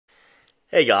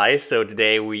Hey guys, so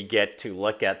today we get to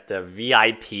look at the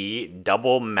VIP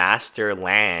Double Master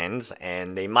lands,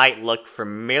 and they might look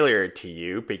familiar to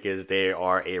you because they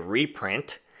are a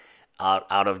reprint out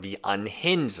of the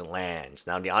Unhinged lands.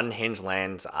 Now, the Unhinged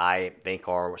lands, I think,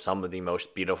 are some of the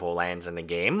most beautiful lands in the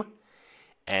game.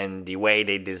 And the way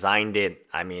they designed it,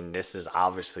 I mean, this is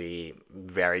obviously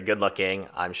very good looking.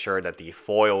 I'm sure that the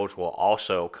foils will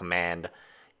also command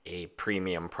a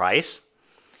premium price.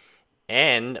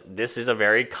 And this is a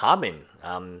very common.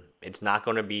 It's not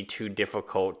going to be too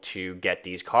difficult to get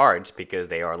these cards because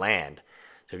they are land.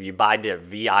 So if you buy the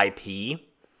VIP,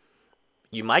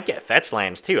 you might get fetch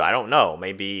lands too. I don't know.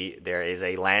 Maybe there is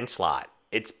a land slot.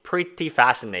 It's pretty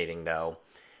fascinating though.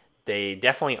 They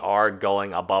definitely are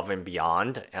going above and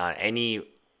beyond. Anything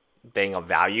of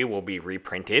value will be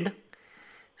reprinted.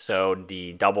 So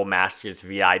the Double Masters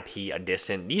VIP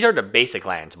edition. These are the basic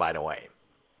lands, by the way.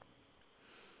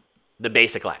 The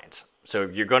basic lands. So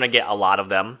you're going to get a lot of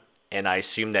them, and I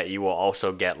assume that you will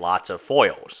also get lots of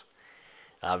foils.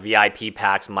 VIP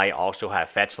packs might also have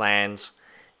fetch lands.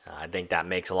 I think that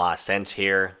makes a lot of sense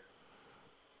here.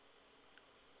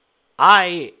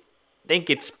 I think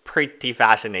it's pretty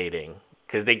fascinating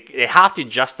because they have to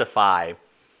justify,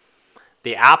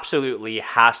 they absolutely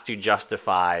has to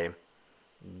justify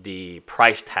the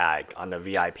price tag on the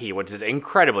VIP, which is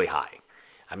incredibly high.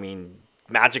 I mean,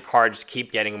 Magic cards keep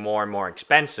getting more and more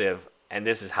expensive, and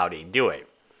this is how they do it.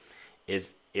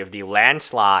 Is if the land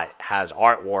slot has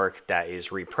artwork that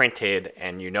is reprinted,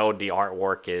 and you know the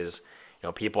artwork is,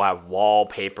 people have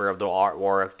wallpaper of the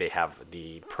artwork, they have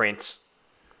the prints.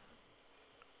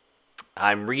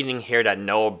 I'm reading here that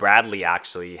Noah Bradley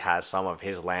actually has some of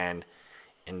his land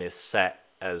in this set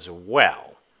as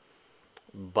well.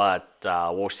 But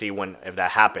we'll see if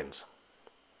that happens.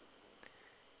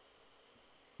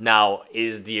 Now,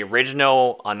 is the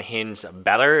original Unhinged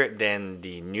better than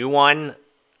the new one?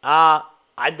 I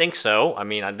think so. I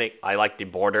mean, I think I like the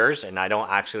borders, and I don't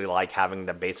actually like having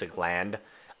the basic land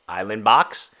island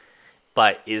box.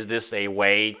 But is this a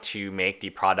way to make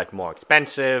the product more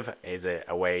expensive? Is it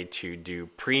a way to do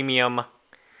premium?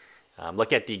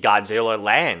 Look at the Godzilla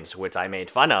lands, which I made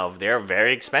fun of. They're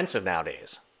very expensive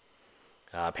nowadays.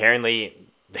 Apparently,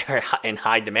 they're in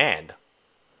high demand.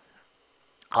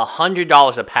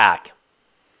 $100 a pack,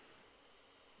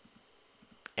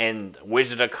 and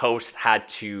Wizard of the Coast had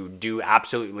to do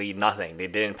absolutely nothing. They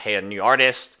didn't pay a new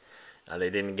artist, they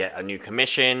didn't get a new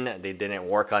commission, they didn't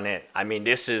work on it. I mean,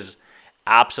 this is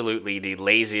absolutely the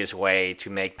laziest way to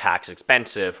make packs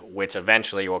expensive, which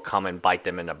eventually will come and bite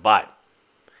them in the butt.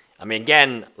 I mean,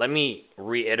 again, let me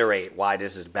reiterate why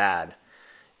this is bad.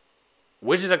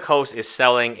 Wizard of the Coast is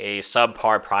selling a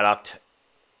subpar product.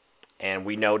 And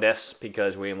we know this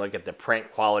because we look at the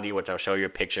print quality, which I'll show you a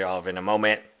picture of in a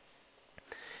moment.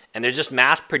 And they're just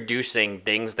mass producing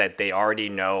things that they already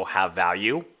know have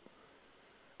value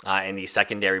in the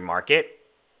secondary market.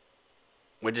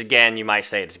 Which again, you might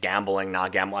say it's gambling,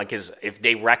 not gambling. Because if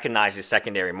they recognize the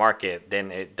secondary market,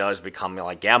 then it does become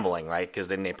like gambling, right? Because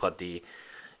then they put the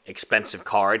expensive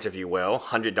cards, if you will,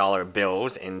 $100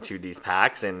 bills into these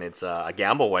packs. And it's a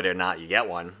gamble whether or not you get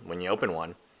one when you open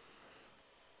one.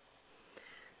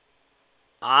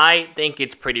 I think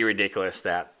it's pretty ridiculous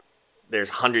that there's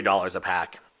 $100 a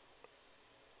pack.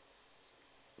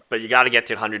 But you got to get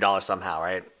to $100 somehow,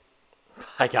 right?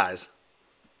 Bye, guys.